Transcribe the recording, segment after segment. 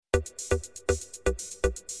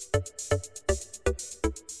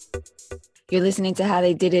You're listening to How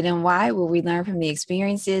They Did It and Why, where we learn from the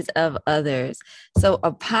experiences of others. So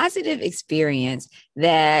a positive experience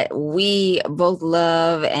that we both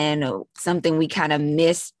love and something we kind of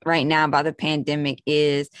miss right now about the pandemic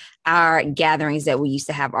is our gatherings that we used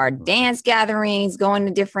to have, our dance gatherings, going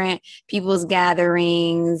to different people's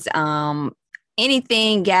gatherings,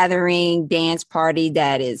 anything gathering, dance party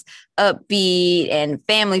that is upbeat and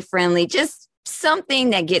family friendly, just something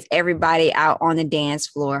that gets everybody out on the dance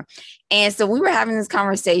floor. And so we were having this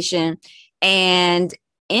conversation, and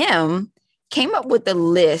M came up with a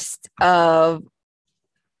list of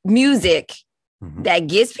music that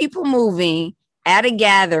gets people moving at a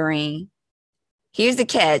gathering. Here's the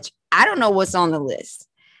catch. I don't know what's on the list.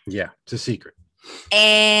 Yeah, it's a secret.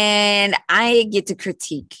 And I get to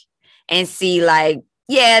critique and see like,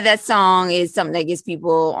 yeah, that song is something that gets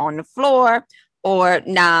people on the floor, or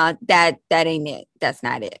nah, that ain't it. That's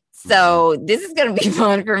not it. So this is going to be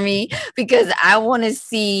fun for me because I want to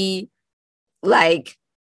see like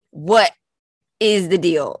what is the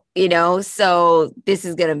deal, you know? So this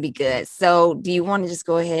is going to be good. So do you want to just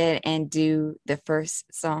go ahead and do the first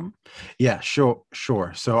song? Yeah, sure.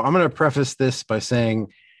 So I'm going to preface this by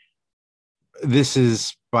saying this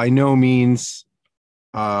is by no means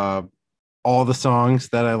all the songs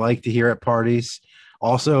that I like to hear at parties.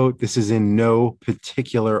 Also, this is in no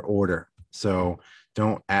particular order. So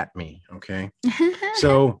don't at me, okay?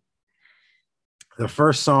 So the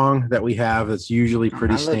first song that we have that's usually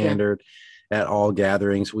pretty standard at all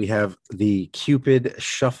gatherings, we have the Cupid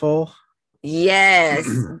Shuffle. Yes,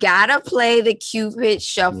 gotta play the Cupid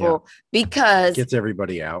Shuffle because gets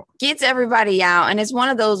everybody out. And it's one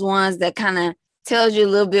of those ones that kind of tells you a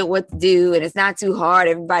little bit what to do, and it's not too hard.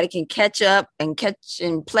 Everybody can catch up and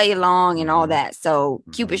play along and all that. So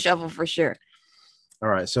Cupid Shuffle for sure. All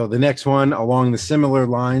right. So the next one along the similar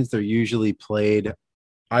lines, they're usually played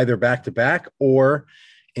either back to back or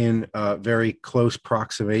in very close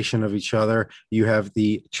approximation of each other. You have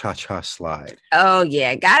the cha-cha slide. Oh,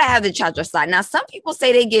 yeah. Gotta have the cha-cha slide. Now, some people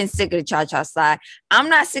say they're getting sick of the cha-cha slide. I'm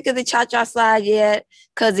not sick of the cha-cha slide yet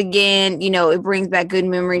because, again, you know, it brings back good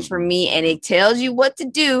memories for me and it tells you what to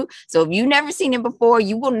do. So if you've never seen it before,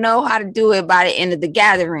 you will know how to do it by the end of the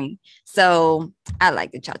gathering. So I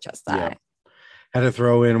like the cha-cha slide. Yeah. Had to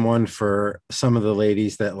throw in one for some of the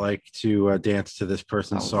ladies that like to dance to this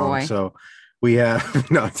person's song. Boy. So we have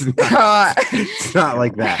it's not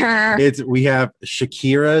like that. We have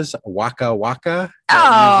Shakira's Waka Waka.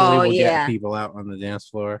 Oh, usually yeah. Get people out on the dance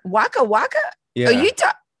floor. Waka Waka? Yeah.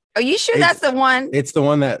 Are you sure that's the one? It's the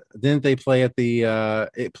one that didn't they play at the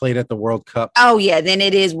it played at the World Cup. Oh yeah, then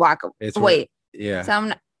it is Waka. Wait. Yeah. So I'm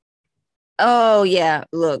not. Oh yeah,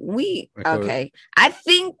 look, okay. I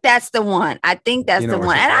think that's the one. And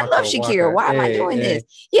I love Shakira. Why am I doing this?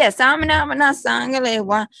 Yes, I'm not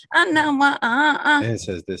It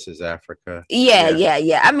says this is Africa.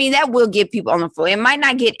 Yeah. I mean, that will get people on the floor. It might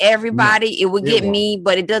not get everybody. No, it will get me,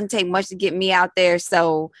 but it doesn't take much to get me out there.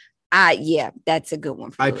 So that's a good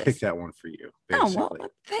one for you. I picked that one for you. Basically. Oh, well,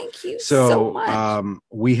 thank you so much.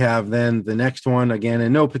 We have then the next one again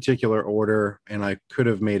in no particular order, and I could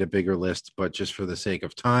have made a bigger list, but just for the sake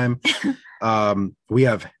of time, we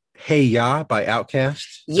have Hey Ya by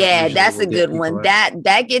Outkast. Yeah, that's a good one.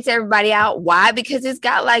 That gets everybody out. Why? Because it's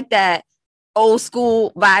got like that old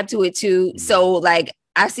school vibe to it too. Mm-hmm. So like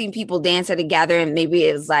I've seen people dance at a gathering. Maybe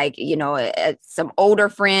it's like, you know, some older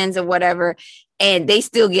friends or whatever. And they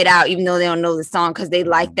still get out, even though they don't know the song, because they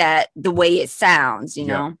like that, the way it sounds, you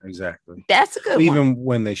know? Exactly. That's a good one. Even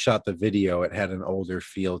when they shot the video, it had an older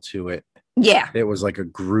feel to it. Yeah. It was like a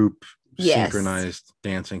group synchronized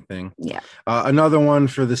dancing thing. Yeah. Another one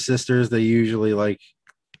for the sisters, they usually like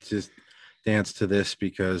to dance to this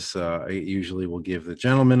because it usually will give the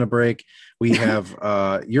gentleman a break. We have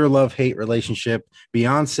Your Love-Hate Relationship,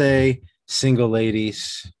 Beyonce, Single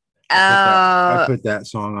Ladies. I put that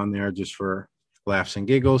song on there just for laughs and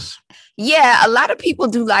giggles. Yeah, a lot of people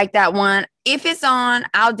do like that one. If it's on,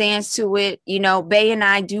 I'll dance to it. You know, Bay and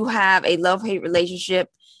I do have a love-hate relationship,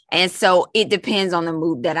 and so it depends on the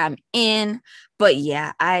mood that I'm in. But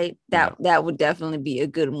yeah, that would definitely be a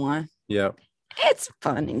good one. Yeah, it's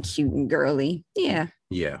fun and cute and girly. Yeah.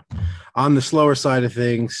 On the slower side of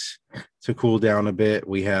things, to cool down a bit,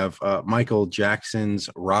 we have Michael Jackson's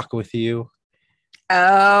 "Rock with You."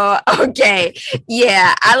 Oh, okay.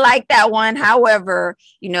 Yeah, I like that one. However,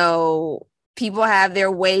 you know, people have their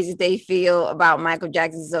ways that they feel about Michael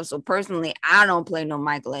Jackson stuff. So personally, I don't play no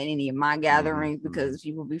Michael at any of my gatherings because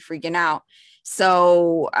people be freaking out.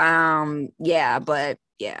 So, but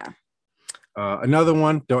yeah. Another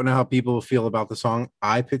one, don't know how people feel about the song.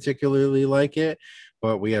 I particularly like it,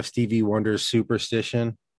 but we have Stevie Wonder's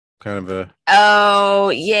Superstition, kind of a Oh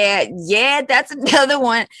yeah, that's another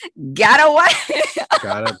one. Gotta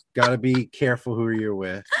watch. gotta be careful who you're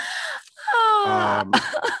with. Oh.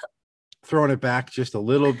 Throwing it back just a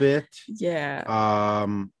little bit. Yeah.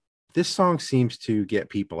 This song seems to get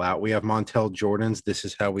people out. We have Montel Jordan's "This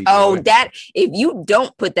Is How We Do Oh, It." that if you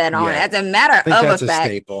don't put that on, Yeah. as a matter I think of that's a a fact,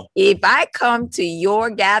 staple. if I come to your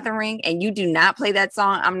gathering and you do not play that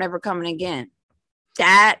song, I'm never coming again.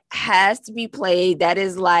 That has to be played. That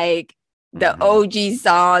is like the OG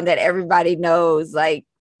song that everybody knows. Like,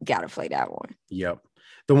 gotta play that one. Yep.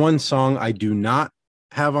 The one song I do not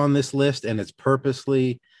have on this list, and it's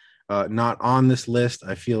purposely not on this list.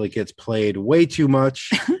 I feel it gets played way too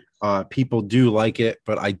much. People do like it,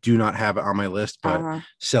 but I do not have it on my list. But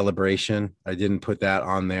Celebration, I didn't put that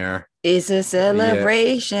on there. It's a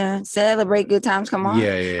celebration. Yeah. Celebrate good times. Come on.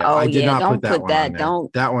 Yeah. Oh, I did not don't put that one that. on there.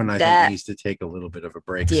 Don't. That one I think needs to take a little bit of a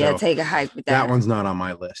break. Yeah, so take a hike with that. That one's not on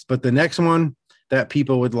my list. But the next one that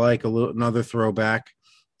people would like, another throwback,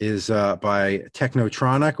 is by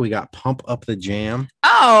Technotronic. We got Pump Up the Jam.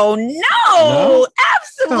 Oh no?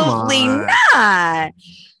 Absolutely not.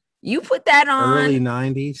 You put that on early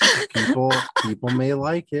 90s. People may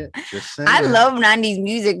like it. Just saying. I love 90s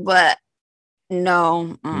music, but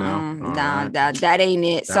no, that ain't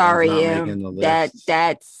it. Sorry,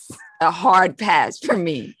 that's a hard pass for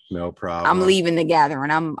me. No problem. I'm leaving the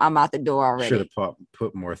gathering. I'm out the door already. Should have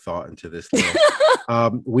put more thought into this list.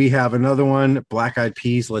 We have another one, Black Eyed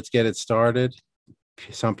Peas, Let's Get It Started.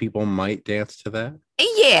 Some people might dance to that.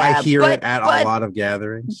 Yeah, I hear it at a lot of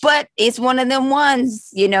gatherings. But it's one of them ones,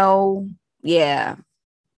 yeah.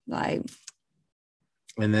 Like,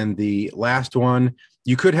 and then the last one,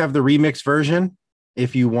 you could have the remix version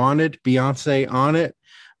if you wanted Beyonce on it,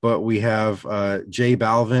 but we have J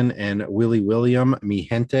Balvin and Willie William, Mi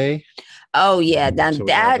Gente. Oh yeah,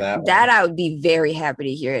 that I would be very happy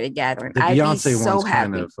to hear at a gathering. The Beyonce one's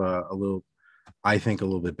kind of a little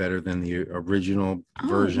bit better than the original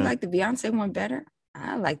version. You like the Beyonce one better?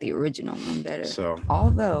 I like the original one better. So,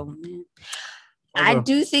 although I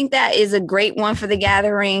do think that is a great one for the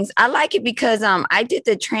gatherings. I like it because I did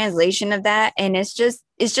the translation of that, and it's just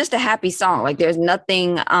a happy song. Like, there's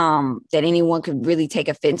nothing that anyone could really take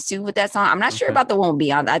offense to with that song. I'm not sure about the one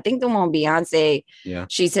Beyonce. I think the one Beyonce,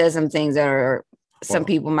 she says some things that are some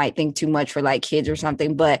people might think too much for like kids or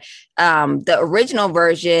something. But the original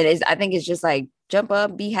version is, I think it's just like jump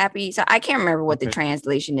up, be happy. So I can't remember what the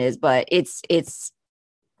translation is, but it's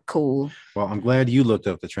cool. Well, I'm glad you looked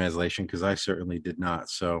up the translation because I certainly did not.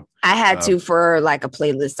 So I had to for like a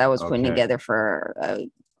playlist I was putting together for a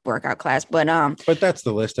workout class. But that's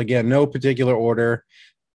the list. Again, no particular order.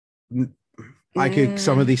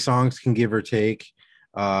 Some of these songs can give or take.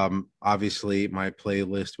 Obviously my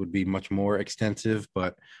playlist would be much more extensive,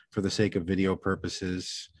 but for the sake of video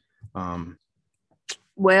purposes,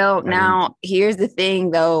 here's the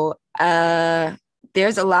thing though.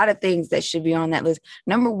 There's a lot of things that should be on that list.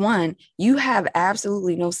 Number one, you have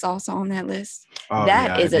absolutely no salsa on that list.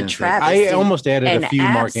 That is a travesty. I almost added a few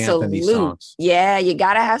Mark Anthony songs. Yeah, you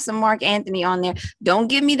got to have some Mark Anthony on there. Don't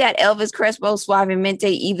give me that Elvis Crespo Suavemente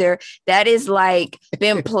either. That is like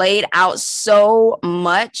been played out so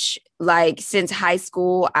much. Like since high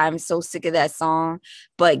school, I'm so sick of that song.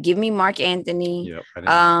 But give me Mark Anthony. Yep,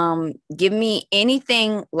 give me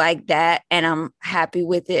anything like that, and I'm happy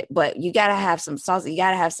with it. But you gotta have some salsa. You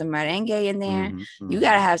gotta have some merengue in there. Mm-hmm. You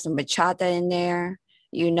gotta have some bachata in there.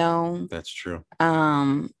 That's true.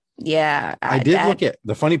 Yeah, I did look at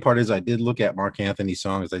the funny part is I did look at Mark Anthony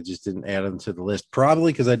songs. I just didn't add them to the list,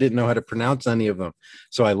 probably because I didn't know how to pronounce any of them,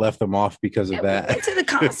 so I left them off because of that. We went to the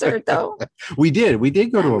concert though. We did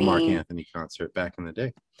go to a Mark Anthony concert back in the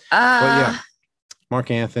day. But yeah,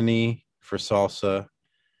 Mark Anthony for salsa.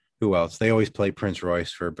 Who else? They always play Prince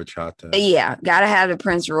Royce for bachata. Yeah, gotta have the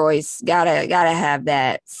Prince Royce. Gotta have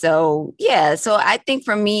that. So yeah, so I think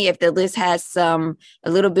for me, if the list has a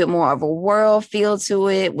little bit more of a world feel to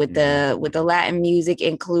it with the Latin music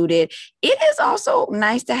included, it is also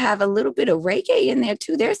nice to have a little bit of reggae in there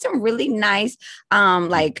too. There's some really nice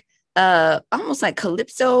almost like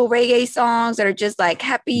calypso reggae songs that are just like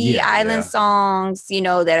happy island songs,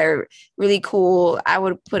 that are really cool. I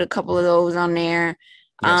would put a couple of those on there.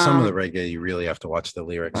 Yeah, some of the reggae you really have to watch the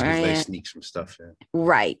lyrics because they sneak some stuff in.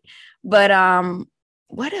 Right. But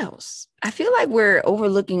what else? I feel like we're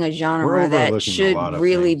overlooking a genre that should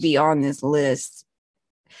really be on this list.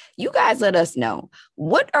 You guys let us know.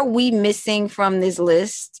 What are we missing from this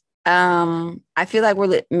list? I feel like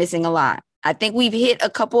we're missing a lot. I think we've hit a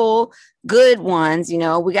couple good ones. You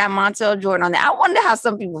know, we got Montel Jordan on there. I wonder how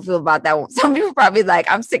some people feel about that one. Some people probably like,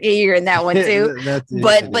 I'm sick of hearing that one too.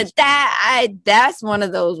 But that's one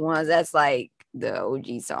of those ones that's like the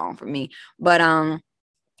OG song for me. But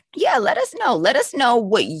yeah, let us know. Let us know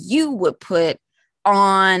what you would put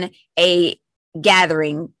on a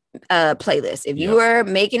gathering playlist. If you were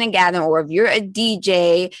making a gathering, or if you're a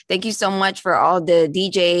DJ, thank you so much for all the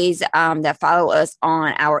DJs that follow us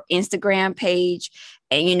on our Instagram page.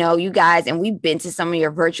 And you know, you guys, and we've been to some of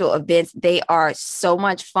your virtual events. They are so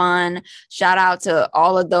much fun. Shout out to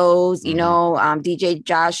all of those, you know, DJ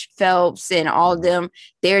Josh Phelps and all of them.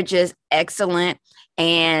 They're just excellent.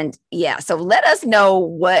 And yeah, so let us know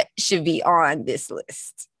what should be on this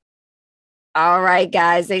list. All right,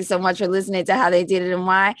 guys. Thanks so much for listening to How They Did It and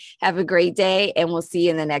Why. Have a great day, and we'll see you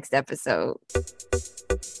in the next episode.